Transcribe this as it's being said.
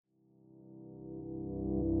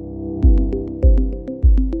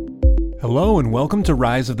Hello and welcome to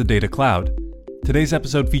Rise of the Data Cloud. Today's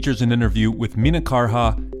episode features an interview with Minna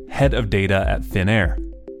Karha, Head of Data at Finnair.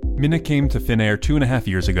 Minna came to Finnair 2.5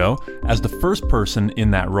 years ago as the first person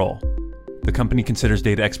in that role. The company considers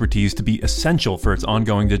data expertise to be essential for its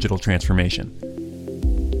ongoing digital transformation.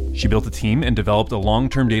 She built a team and developed a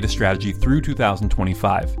long-term data strategy through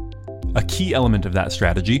 2025. A key element of that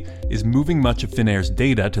strategy is moving much of Finnair's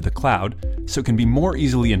data to the cloud so it can be more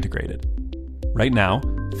easily integrated. Right now,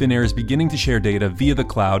 Finnair is beginning to share data via the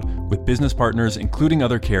cloud with business partners, including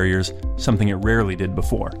other carriers, something it rarely did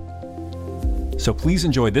before. So please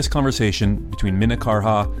enjoy this conversation between Minna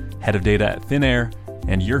Karha, Head of Data at Finnair,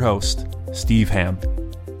 and your host, Steve Ham.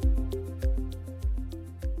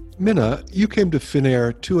 Minna, you came to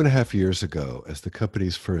Finnair 2.5 years ago as the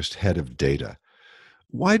company's first head of data.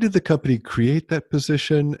 Why did the company create that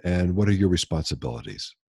position, and what are your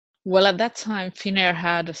responsibilities? Well, at that time, Finnair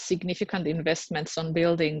had significant investments on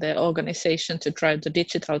building the organization to drive the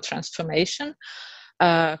digital transformation.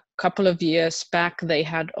 A couple of years back, they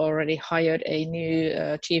had already hired a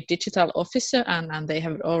new chief digital officer, and they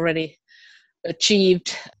have already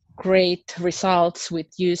achieved great results with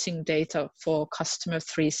using data for customer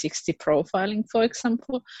 360 profiling, for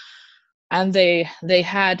example. And they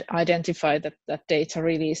had identified that data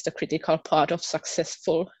really is the critical part of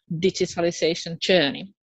successful digitalization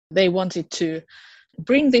journey. They wanted to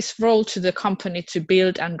bring this role to the company to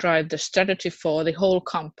build and drive the strategy for the whole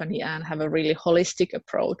company and have a really holistic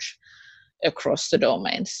approach across the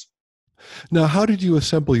domains. Now, how did you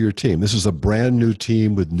assemble your team? This is a brand new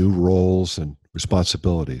team with new roles and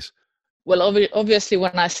responsibilities. Well, obviously,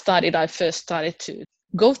 when I first started to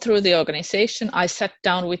go through the organization. I sat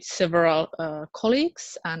down with several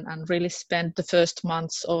colleagues and really spent the first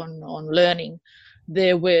months on learning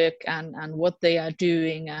their work and what they are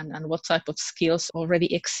doing and what type of skills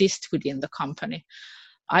already exist within the company.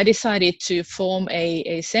 I decided to form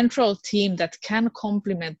a central team that can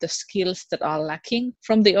complement the skills that are lacking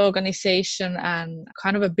from the organization and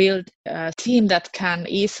kind of build a team that can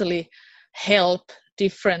easily help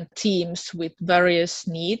different teams with various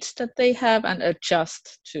needs that they have and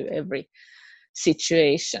adjust to every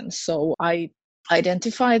situation. So I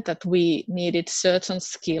identified that we needed certain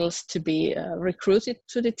skills to be recruited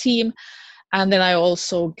to the team. And then I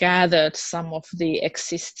also gathered some of the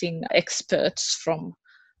existing experts from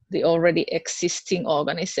the already existing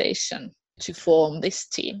organization to form this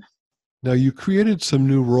team. Now, you created some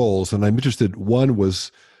new roles, and I'm interested. One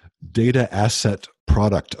was data asset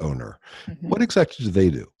product owner. Mm-hmm. What exactly do they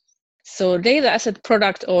do? So data asset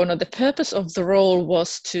product owner, the purpose of the role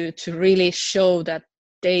was to really show that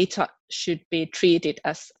data should be treated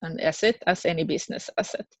as an asset, as any business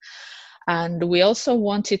asset. And we also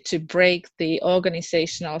wanted to break the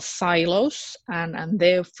organizational silos, and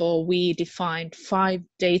therefore we defined 5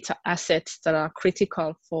 data assets that are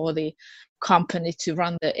critical for the company to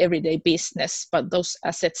run the everyday business, but those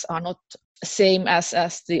assets are not same as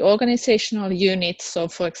the organizational unit. So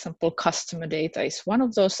for example, customer data is one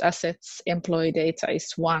of those assets, employee data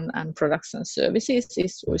is one, and products and services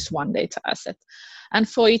is one data asset. And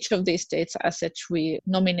for each of these data assets, we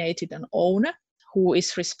nominated an owner who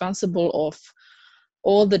is responsible of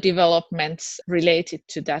all the developments related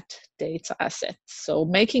to that data asset. So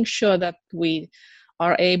making sure that we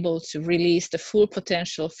are able to release the full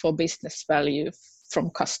potential for business value from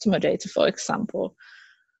customer data, for example.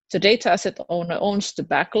 The data asset owner owns the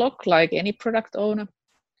backlog, like any product owner,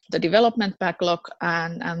 the development backlog,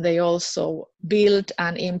 and they also build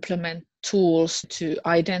and implement tools to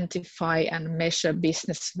identify and measure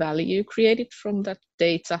business value created from that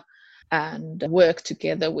data and work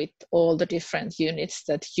together with all the different units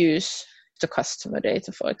that use the customer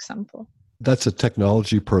data, for example. That's a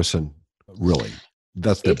technology person, really.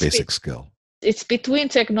 That's their basic skill. It's between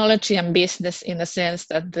technology and business in the sense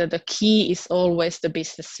that the key is always the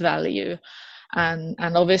business value. And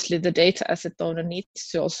obviously the data asset owner needs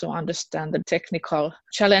to also understand the technical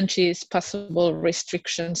challenges, possible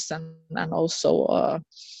restrictions, and also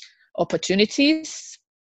opportunities.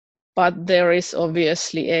 But there is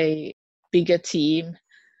obviously a bigger team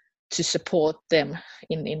to support them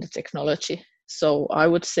in the technology. So I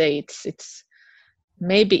would say it's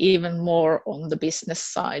maybe even more on the business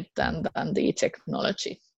side than the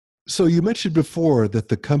technology. So you mentioned before that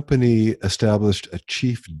the company established a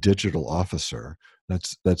chief digital officer.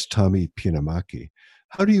 That's Tommi Pienimäki.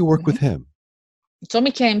 How do you work with him?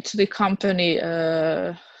 Tommi came to the company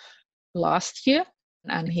last year,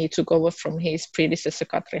 and he took over from his predecessor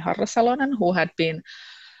Katri Harra-Salonen, who had been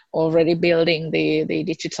already building the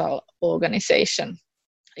digital organization.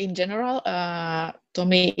 In general,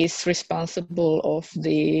 Tommi is responsible of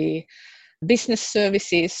the business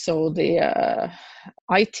services, so the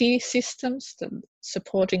IT systems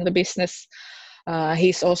supporting the business.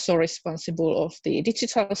 He's also responsible of the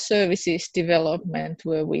digital services development,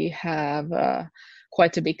 where we have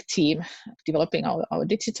quite a big team developing our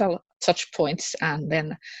digital touch points, and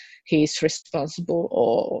then he's responsible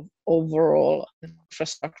of overall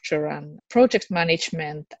infrastructure and project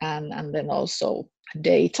management, and then also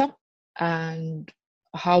data. And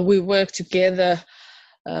how we work together,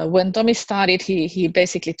 when Tommy started, he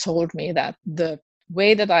basically told me that the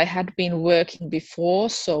way that I had been working before,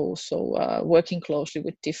 so working closely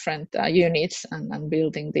with different units and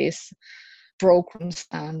building these programs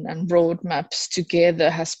and roadmaps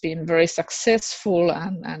together has been very successful.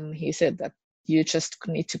 And he said that you just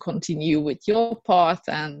need to continue with your path.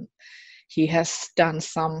 And he has done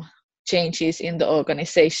some changes in the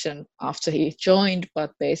organization after he joined,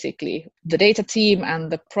 but basically the data team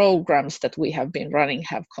and the programs that we have been running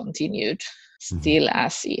have continued still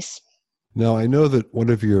as is. Now, I know that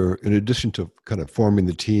in addition to kind of forming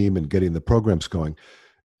the team and getting the programs going,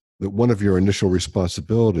 that one of your initial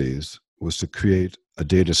responsibilities was to create a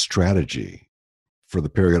data strategy for the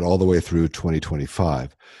period all the way through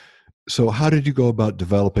 2025. So how did you go about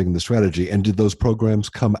developing the strategy? And did those programs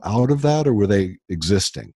come out of that, or were they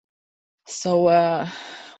existing? So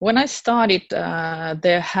when I started,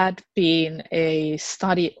 there had been a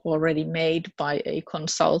study already made by a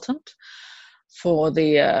consultant for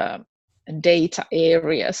the data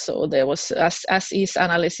area. So there was as is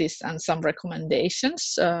analysis and some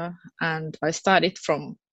recommendations. And I started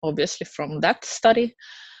obviously from that study.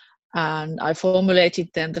 And I formulated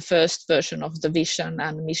then the first version of the vision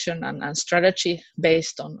and mission and strategy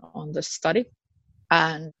based on the study.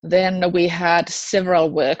 And then we had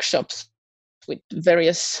several workshops with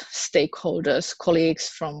various stakeholders, colleagues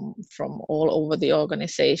from all over the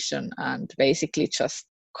organization, and basically just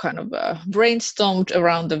kind of brainstormed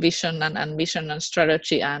around the vision and mission and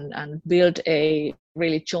strategy and build a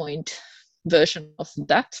really joint version of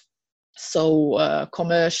that. So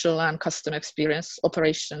commercial and customer experience,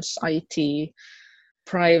 operations, IT,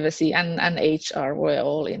 privacy, and HR were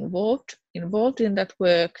all involved in that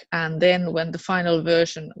work. And then when the final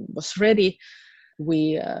version was ready,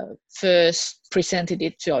 we first presented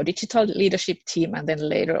it to our digital leadership team, and then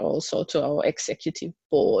later also to our executive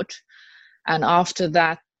board. And after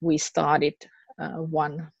that, we started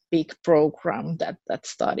one big program that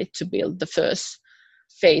started to build the first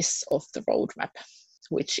phase of the roadmap,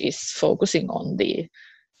 which is focusing on the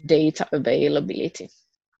data availability.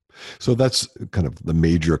 So that's kind of the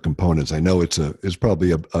major components. I know it's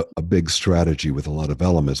probably a big strategy with a lot of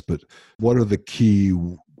elements, but what are the key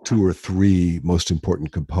 2 or 3 most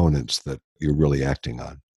important components that you're really acting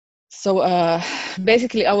on? So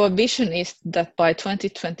basically our vision is that by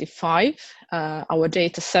 2025, our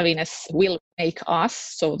data savviness will make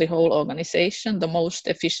us, so the whole organization, the most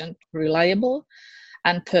efficient, reliable,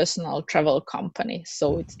 and personal travel company.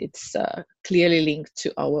 So it's clearly linked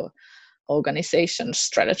to our organization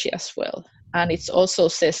strategy as well. And it also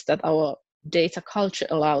says that our data culture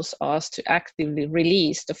allows us to actively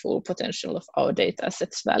release the full potential of our data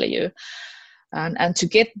assets value. And to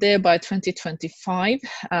get there by 2025,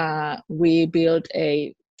 we built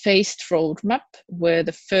a phased roadmap where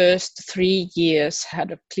the first 3 years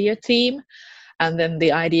had a clear theme. And then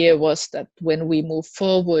the idea was that when we move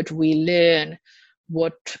forward, we learn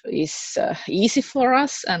what is easy for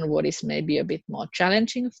us and what is maybe a bit more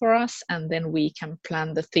challenging for us. And then we can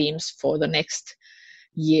plan the themes for the next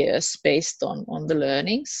years based on the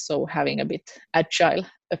learnings. So having a bit agile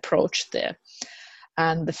approach there.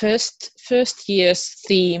 And the first year's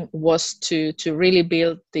theme was to really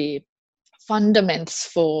build the fundamentals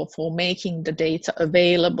for making the data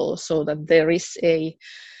available, so that there is a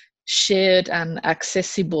shared and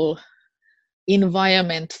accessible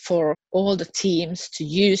environment for all the teams to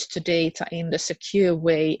use the data in the secure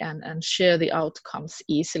way and share the outcomes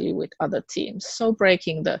easily with other teams. So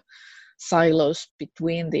breaking the silos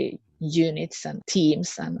between the units and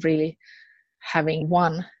teams and really having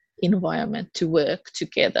one environment to work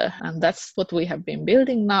together. And that's what we have been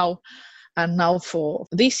building now. And now for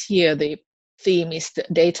this year, the theme is the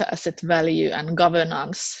data asset value and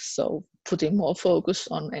governance. So putting more focus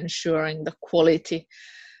on ensuring the quality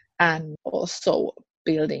and also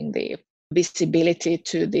building the visibility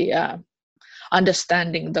to the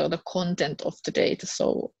understanding the content of the data.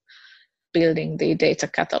 So building the data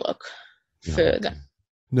catalog further. Okay.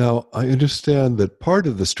 Now, I understand that part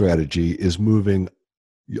of the strategy is moving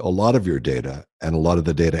a lot of your data and a lot of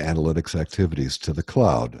the data analytics activities to the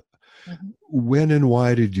cloud. Mm-hmm. When and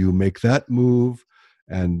why did you make that move,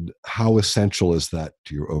 and how essential is that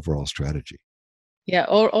to your overall strategy? Yeah,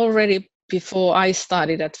 already Before I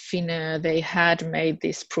started at Finnair, they had made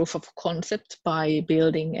this proof of concept by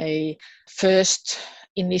building a first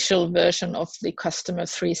initial version of the customer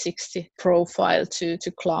 360 profile to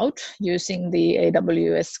cloud using the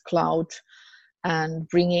AWS cloud and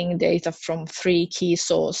bringing data from 3 key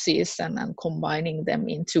sources and combining them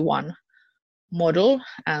into one model.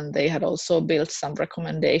 And they had also built some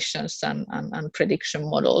recommendations and prediction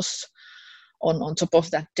models on top of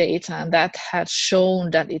that data. And that had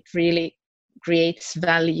shown that it really creates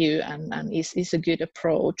value and is a good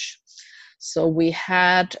approach. So we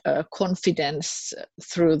had confidence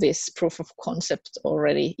through this proof of concept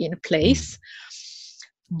already in place.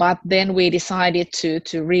 But then we decided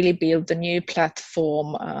to really build the new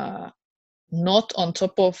platform, not on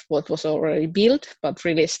top of what was already built, but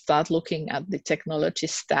really start looking at the technology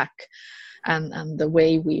stack and the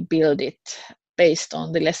way we build it based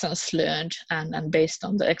on the lessons learned and based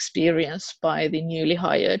on the experience by the newly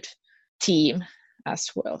hired team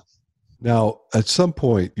as well. Now, at some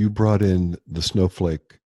point, you brought in the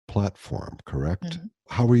Snowflake platform, correct? Mm-hmm.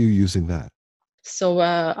 How were you using that? So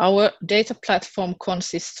our data platform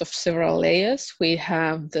consists of several layers. We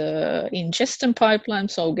have the ingestion pipeline,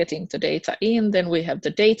 so getting the data in. Then we have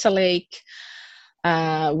the data lake,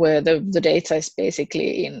 where the data is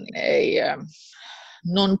basically in a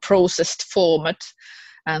non-processed format.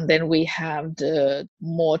 And then we have the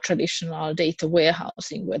more traditional data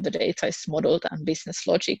warehousing where the data is modeled and business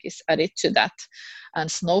logic is added to that.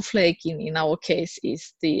 And Snowflake, in our case,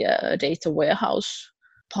 is the data warehouse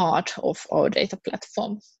part of our data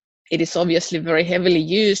platform. It is obviously very heavily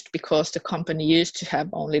used because the company used to have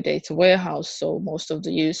only data warehouse. So most of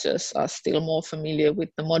the users are still more familiar with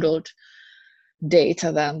the modeled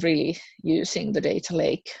data than really using the data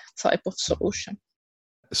lake type of solution.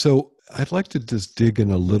 So I'd like to just dig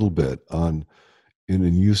in a little bit on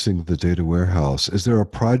in using the data warehouse. Is there a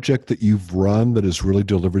project that you've run that has really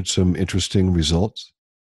delivered some interesting results?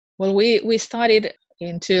 Well, we started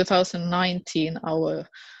in 2019 our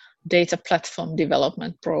data platform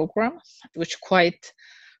development program, which quite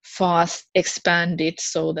fast expanded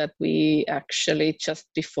so that we actually just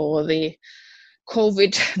before the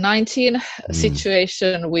COVID-19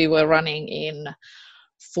 situation, we were running in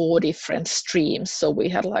 4 different streams. So we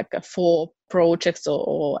had like 4 projects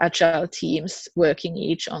or agile teams working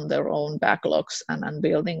each on their own backlogs and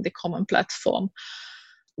building the common platform.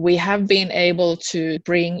 We have been able to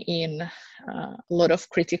bring in a lot of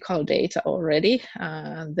critical data already.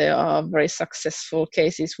 There are very successful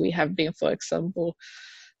cases. We have been, for example,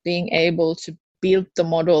 being able to build the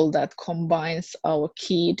model that combines our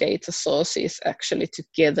key data sources actually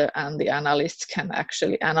together, and the analysts can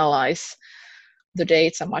actually analyze the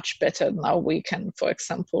data much better. Now we can, for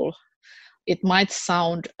example, it might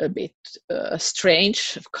sound a bit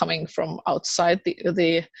strange coming from outside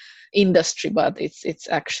the industry, but it's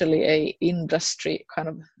actually a industry kind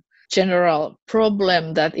of general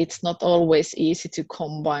problem that it's not always easy to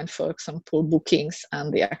combine, for example, bookings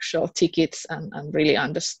and the actual tickets and really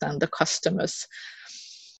understand the customer's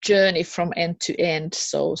journey from end to end.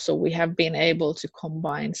 So we have been able to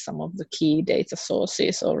combine some of the key data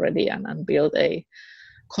sources already and build a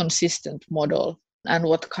consistent model. And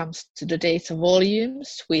what comes to the data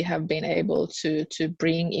volumes, we have been able to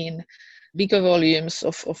bring in bigger volumes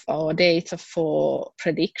of our data for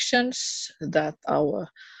predictions that our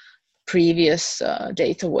previous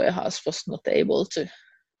data warehouse was not able to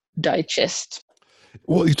digest.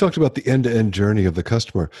 Well, you talked about the end-to-end journey of the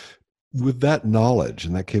customer. With that knowledge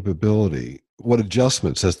and that capability, what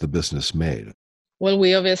adjustments has the business made? Well,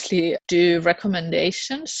 we obviously do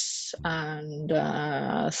recommendations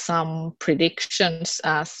and some predictions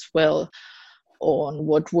as well on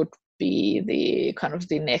what would be the kind of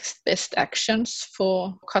the next best actions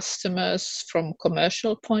for customers from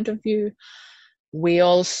commercial point of view. We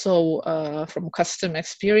also, from customer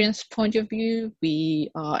experience point of view,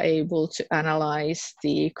 we are able to analyze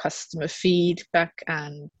the customer feedback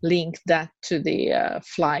and link that to the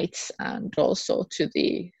flights and also to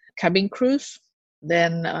the cabin crews.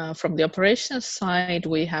 Then from the operations side,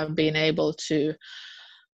 we have been able to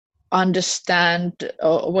have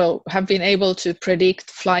been able to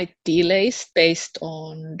predict flight delays based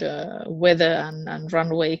on the weather and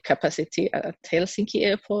runway capacity at Helsinki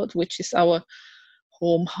Airport, which is our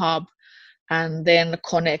home hub, and then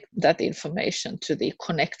connect that information to the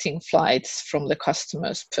connecting flights from the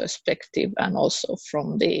customer's perspective and also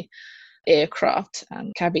from the aircraft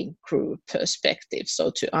and cabin crew perspective. So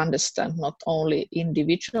to understand not only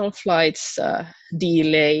individual flights,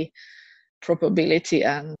 delay, probability,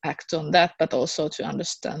 and act on that, but also to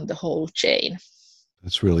understand the whole chain.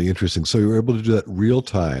 That's really interesting. So you were able to do that real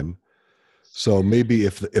time So maybe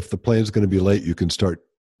if the plane's going to be late, you can start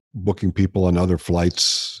booking people on other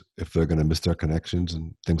flights if they're going to miss their connections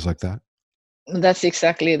and things like that. That's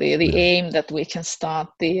exactly the Yeah. aim, that we can start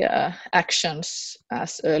the actions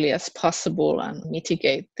as early as possible and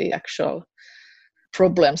mitigate the actual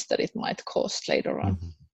problems that it might cause later on. Mm-hmm.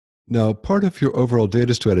 Now, part of your overall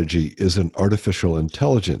data strategy is an artificial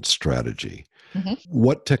intelligence strategy. Mm-hmm.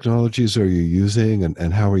 What technologies are you using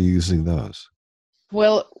and how are you using those?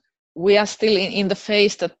 Well, we are still in the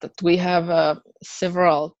phase that we have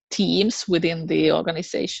several teams within the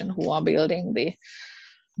organization who are building the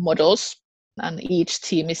models, and each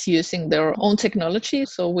team is using their own technology.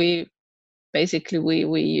 So we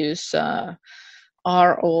use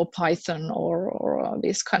R or Python or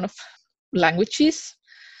these kind of languages.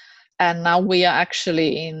 And now we are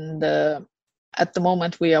actually at the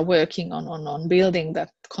moment we are working on building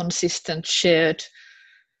that consistent shared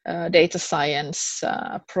data science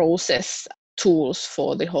process tools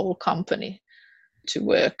for the whole company to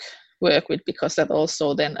work with, because that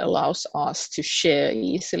also then allows us to share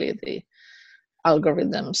easily the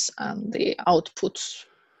algorithms and the outputs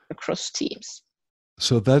across teams.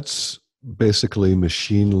 So that's basically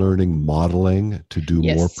machine learning modeling to do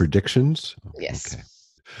more predictions? Yes. Okay.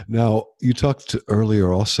 Now, you talked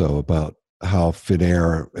earlier also about how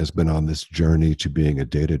Finnair has been on this journey to being a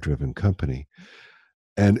data-driven company.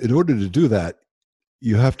 And in order to do that,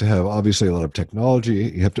 you have to have obviously a lot of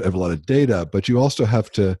technology, you have to have a lot of data, but you also have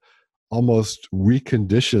to almost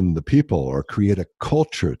recondition the people or create a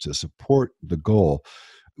culture to support the goal.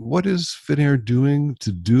 What is Finnair doing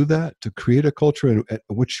to do that, to create a culture, and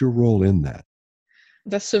what's your role in that?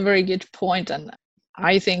 That's a very good point. And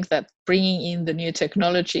I think that bringing in the new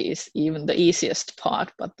technology is even the easiest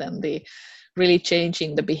part, but then the really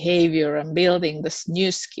changing the behavior and building the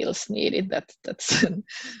new skills needed,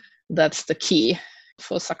 that's the key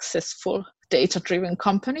for successful data-driven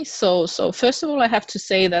companies. So first of all, I have to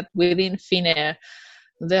say that within Finnair,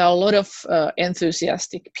 there are a lot of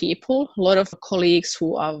enthusiastic people, a lot of colleagues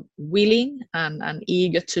who are willing and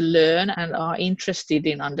eager to learn and are interested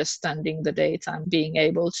in understanding the data and being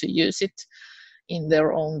able to use it in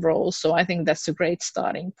their own roles. So I think that's a great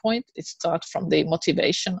starting point. It starts from the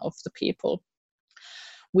motivation of the people.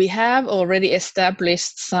 We have already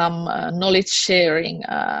established some knowledge sharing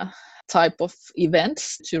type of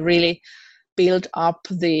events to really build up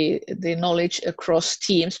the knowledge across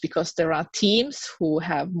teams, because there are teams who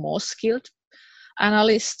have more skilled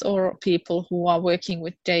analysts or people who are working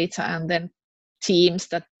with data, and then teams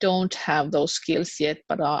that don't have those skills yet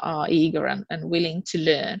but are eager and willing to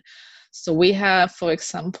learn. So we have, for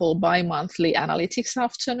example, bi-monthly analytics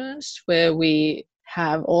afternoons where we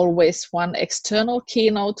have always one external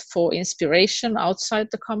keynote for inspiration outside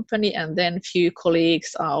the company, and then few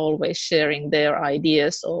colleagues are always sharing their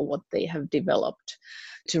ideas or what they have developed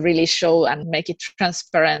to really show and make it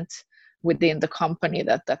transparent within the company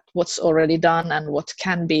that what's already done and what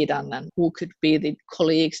can be done, and who could be the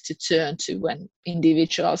colleagues to turn to when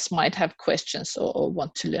individuals might have questions or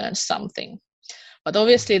want to learn something. But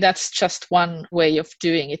obviously that's just one way of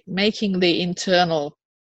doing it, making the internal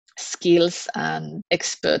skills and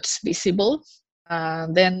experts visible.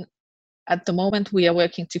 Then at the moment we are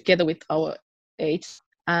working together with our aides,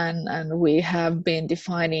 and we have been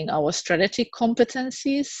defining our strategic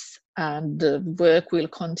competencies, and the work will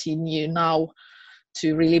continue now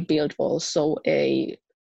to really build also a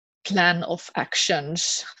plan of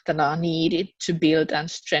actions that are needed to build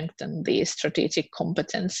and strengthen these strategic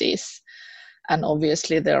competencies. And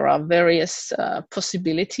obviously there are various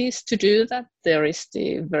possibilities to do that. There is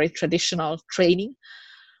the very traditional training,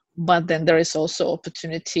 but then there is also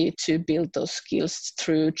opportunity to build those skills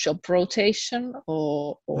through job rotation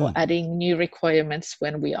or adding new requirements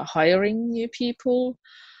when we are hiring new people.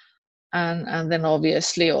 And then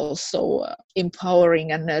obviously also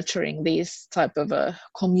empowering and nurturing these type of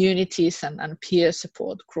communities and peer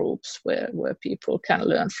support groups where people can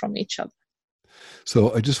learn from each other.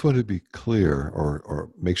 So I just want to be clear or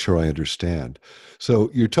make sure I understand. So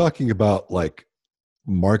you're talking about like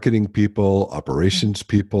marketing people, operations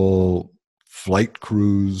people, flight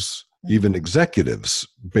crews, even executives,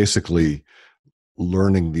 basically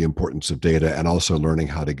learning the importance of data and also learning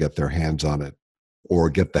how to get their hands on it or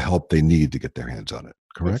get the help they need to get their hands on it,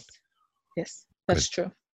 correct? Yes, that's true.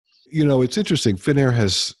 You know, it's interesting.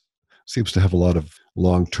 Finnair seems to have a lot of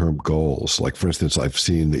long-term goals. Like, for instance, I've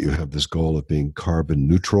seen that you have this goal of being carbon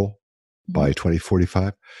neutral by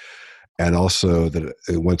 2045, and also that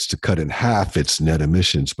it wants to cut in half its net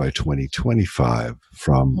emissions by 2025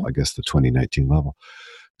 from, I guess, the 2019 level.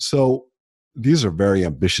 So these are very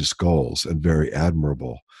ambitious goals and very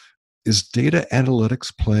admirable. Is data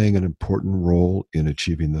analytics playing an important role in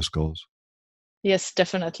achieving those goals? Yes,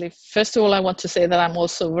 definitely. First of all, I want to say that I'm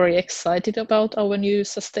also very excited about our new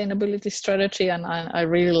sustainability strategy, and I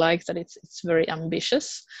really like that it's very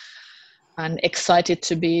ambitious and excited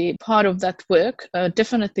to be part of that work.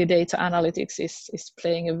 Definitely data analytics is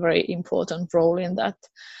playing a very important role in that.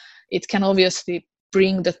 It can obviously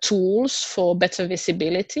bring the tools for better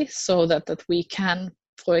visibility so that we can,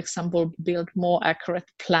 for example, build more accurate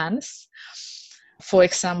plans. For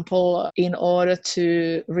example, in order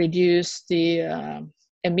to reduce the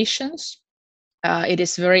emissions, it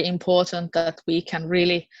is very important that we can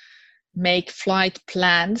really make flight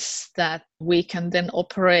plans that we can then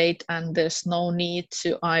operate, and there's no need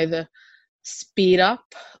to either speed up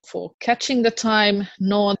for catching the time,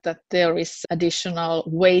 nor that there is additional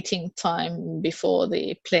waiting time before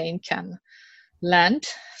the plane can land.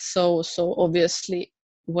 So obviously,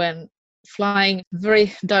 when flying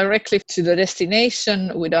very directly to the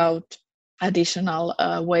destination without additional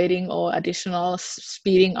waiting or additional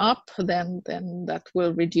speeding up, then that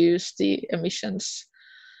will reduce the emissions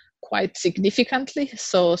quite significantly.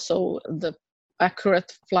 So the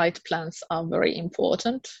accurate flight plans are very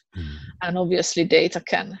important. And obviously data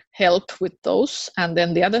can help with those. And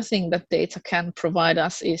then the other thing that data can provide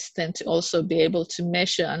us is then to also be able to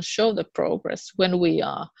measure and show the progress when we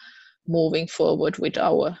are moving forward with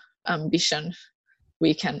our ambition.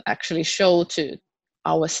 We can actually show to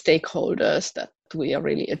our stakeholders that we are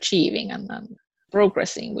really achieving and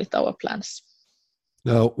progressing with our plans.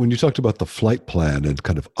 Now, when you talked about the flight plan and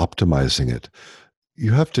kind of optimizing it,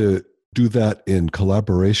 you have to do that in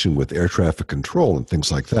collaboration with air traffic control and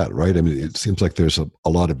things like that, right? I mean, it seems like there's a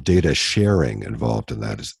lot of data sharing involved in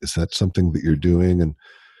that. Is that something that you're doing?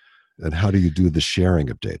 And how do you do the sharing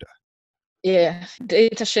of data? Yeah,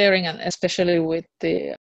 data sharing, and especially with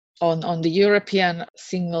the on the European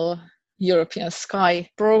Single European Sky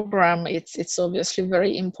program, it's obviously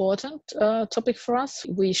very important topic for us.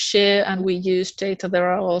 We share and we use data.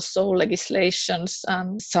 There are also legislations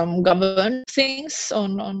and some governed things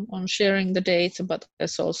on sharing the data, but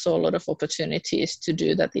there's also a lot of opportunities to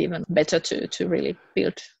do that even better to really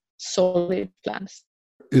build solid plans.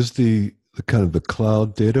 Is the kind of the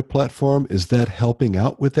cloud data platform, is that helping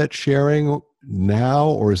out with that sharing now,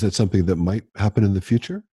 or is that something that might happen in the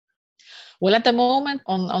future? Well, at the moment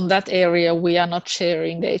on that area, we are not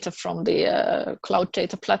sharing data from the cloud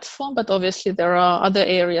data platform, but obviously there are other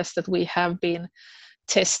areas that we have been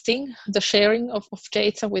testing the sharing of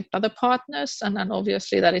data with other partners. And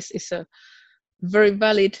obviously that is a very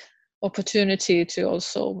valid opportunity to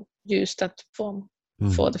also use that form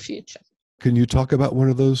for the future. Can you talk about one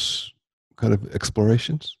of those kind of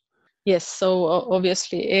explorations? Yes, so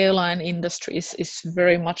obviously airline industry is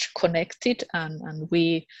very much connected, and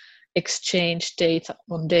we exchange data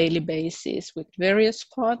on daily basis with various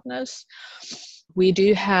partners. We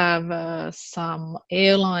do have some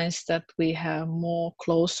airlines that we have more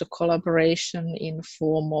closer collaboration in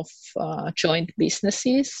form of joint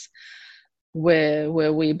businesses, where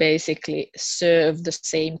we basically serve the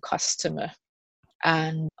same customer.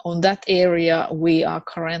 And on that area, we are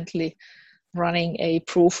currently running a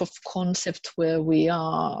proof of concept where we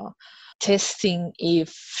are testing if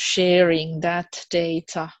sharing that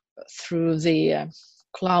data through the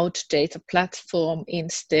cloud data platform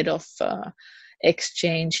instead of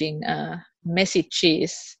exchanging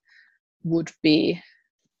messages would be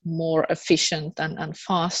more efficient and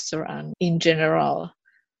faster, and in general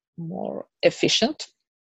more efficient.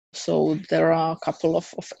 So there are a couple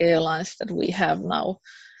of airlines that we have now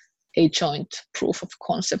a joint proof of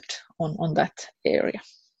concept on that area.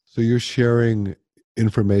 So you're sharing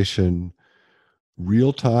information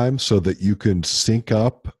real time so that you can sync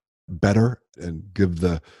up better and give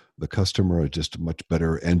the customer just a much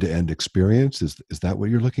better end-to-end experience? Is that what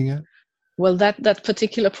you're looking at? Well, that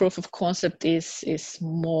particular proof of concept is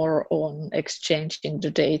more on exchanging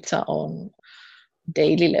the data on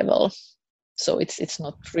daily level. So it's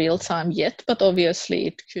not real time yet, but obviously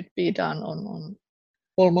it could be done on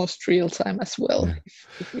almost real time as well,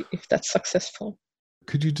 yeah, if that's successful.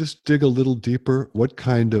 Could you just dig a little deeper? What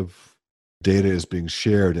kind of data is being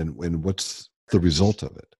shared, and what's the result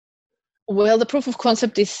of it? Well, the proof of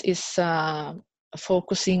concept is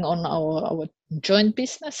focusing on our joint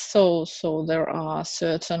business. So there are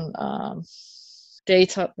certain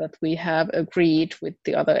data that we have agreed with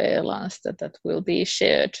the other airlines that will be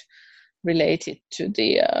shared related to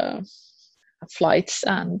the flights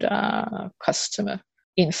and customer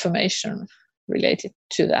information related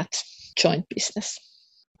to that joint business.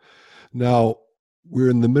 Now, we're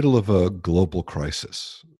in the middle of a global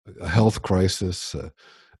crisis, a health crisis,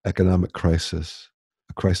 economic crisis.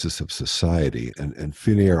 a crisis of society, and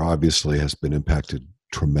Finnair obviously has been impacted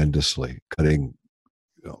tremendously, cutting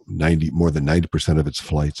more than 90% of its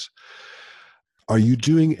flights. Are you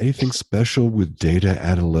doing anything special with data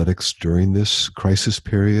analytics during this crisis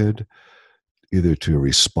period, either to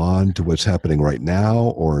respond to what's happening right now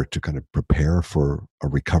or to kind of prepare for a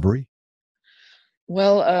recovery?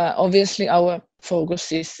 Well, obviously, our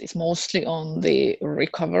focus is mostly on the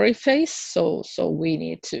recovery phase. So we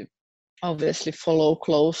need to obviously follow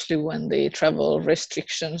closely when the travel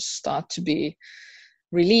restrictions start to be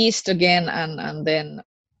released again, and then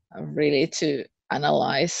really to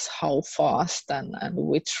analyze how fast and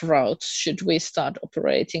which routes should we start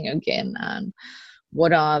operating again, and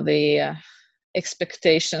what are the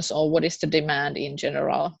expectations, or what is the demand in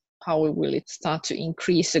general, how will it start to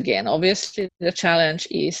increase again. Obviously, the challenge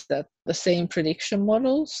is that the same prediction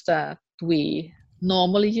models that we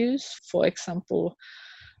normally use, for example,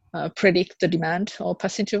 predict the demand or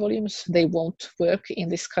passenger volumes, they won't work in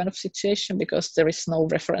this kind of situation because there is no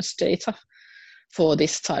reference data for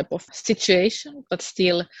this type of situation. But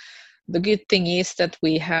still, the good thing is that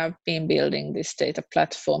we have been building this data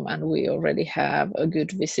platform, and we already have a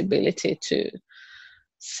good visibility to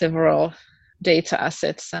several data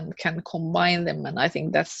assets and can combine them. And I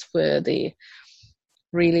think that's where the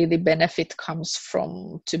benefit comes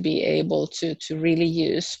from, to be able to really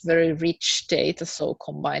use very rich data, so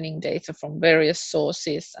combining data from various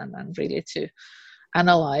sources and really to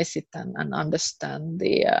analyze it and understand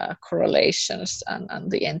the correlations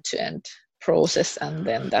and the end-to-end process, and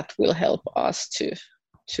then that will help us to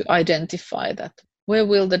identify that where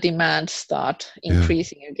will the demand start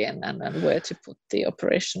increasing again, and where to put the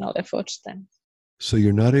operational efforts then. So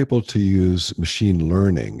you're not able to use machine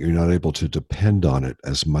learning. You're not able to depend on it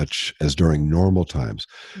as much as during normal times.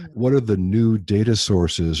 What are the new data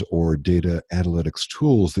sources or data analytics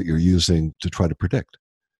tools that you're using to try to predict?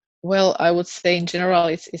 Well, I would say in general,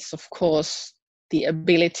 it's of course the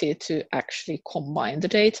ability to actually combine the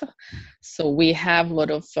data. So we have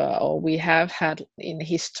we have had in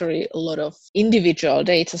history a lot of individual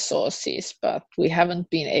data sources, but we haven't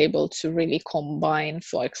been able to really combine,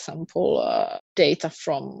 for example, data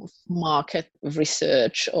from market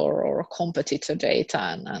research or competitor data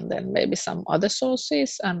and then maybe some other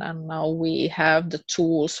sources. And now we have the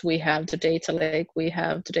tools, we have the data lake, we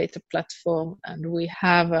have the data platform, and we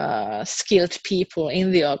have skilled people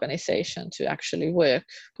in the organization to actually work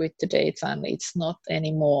with the data. And it's not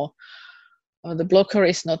anymore, the blocker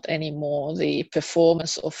is not anymore the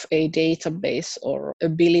performance of a database or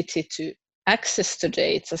ability to access the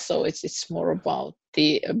data. So it's more about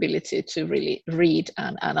the ability to really read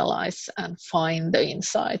and analyze and find the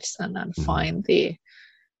insights and find the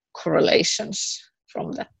correlations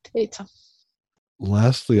from that data.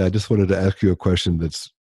 Lastly, I just wanted to ask you a question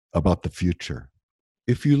that's about the future.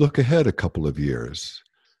 If you look ahead a couple of years,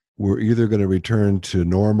 we're either going to return to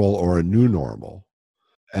normal or a new normal.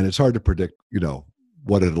 And it's hard to predict,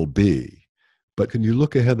 what it'll be. But can you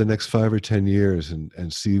look ahead the next 5 or 10 years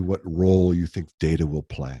and see what role you think data will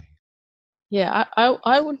play? Yeah,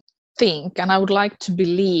 I would think, and I would like to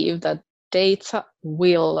believe, that data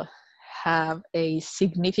will have a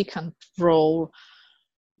significant role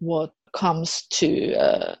what comes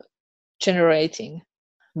to generating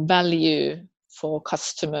value for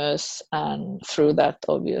customers, and through that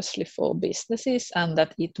obviously for businesses, and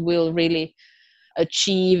that it will really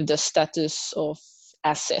achieve the status of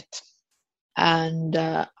asset. And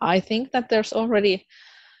I think that there's already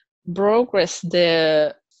progress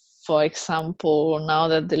there. For example, now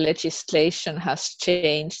that the legislation has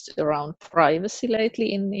changed around privacy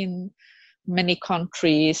lately in many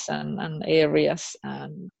countries and areas,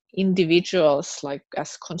 and individuals, like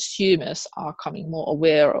as consumers, are coming more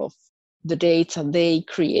aware of the data they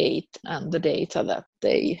create and the data that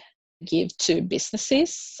they give to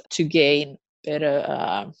businesses to gain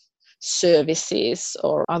better services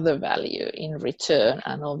or other value in return.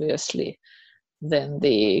 And obviously then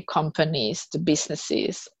the companies, the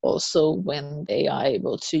businesses also, when they are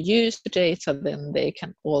able to use the data, then they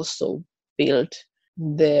can also build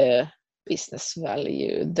their business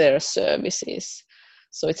value, their services.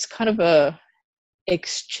 So it's kind of a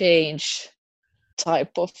exchange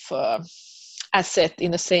type of asset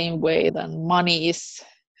in the same way that money is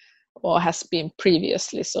or has been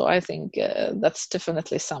previously. So I think that's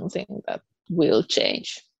definitely something that will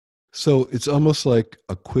change. So it's almost like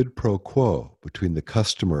a quid pro quo between the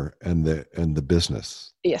customer and the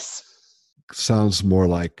business. Yes. Sounds more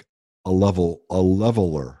like a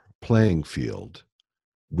leveler playing field,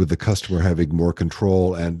 with the customer having more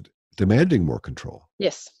control and demanding more control.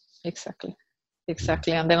 Yes, exactly.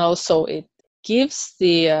 And then also it gives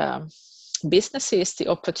the businesses the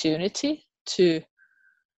opportunity to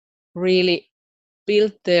really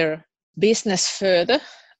build their business further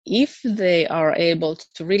if they are able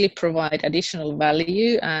to really provide additional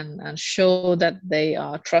value and show that they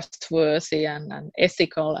are trustworthy and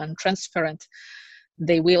ethical and transparent.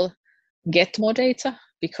 They will get more data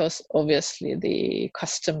because obviously the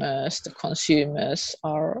customers, the consumers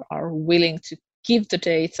are willing to give the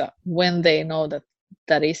data when they know that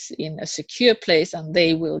that is in a secure place, and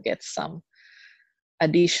they will get some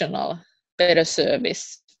additional better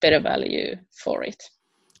service, better value for it.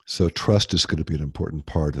 So trust is going to be an important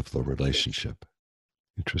part of the relationship.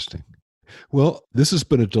 Interesting. Well, this has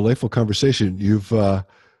been a delightful conversation. You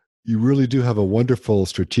really do have a wonderful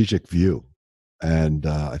strategic view, and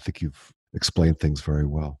I think you've explained things very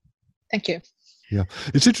well. Thank you. Yeah,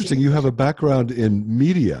 it's interesting. You have a background in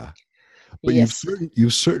media, but yes.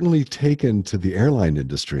 you've certainly taken to the airline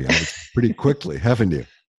industry pretty quickly, haven't you?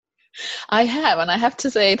 I have, and I have to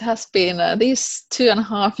say it has been, these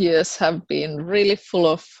 2.5 years have been really full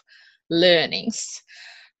of learnings.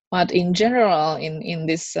 But in general, in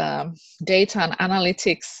this data and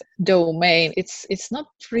analytics domain, it's not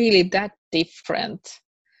really that different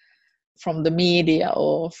from the media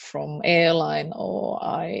or from airline, or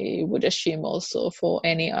I would assume also for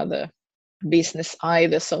any other business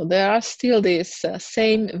either. So there are still these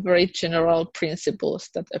same very general principles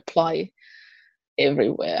that apply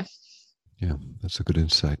everywhere. Yeah, that's a good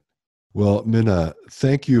insight. Well, Minna,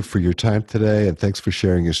 thank you for your time today, and thanks for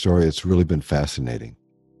sharing your story. It's really been fascinating.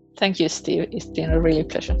 Thank you, Steve. It's been a really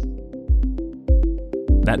pleasure.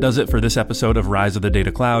 That does it for this episode of Rise of the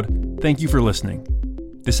Data Cloud. Thank you for listening.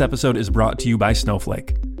 This episode is brought to you by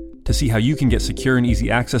Snowflake. To see how you can get secure and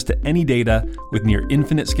easy access to any data with near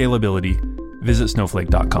infinite scalability, visit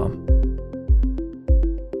snowflake.com.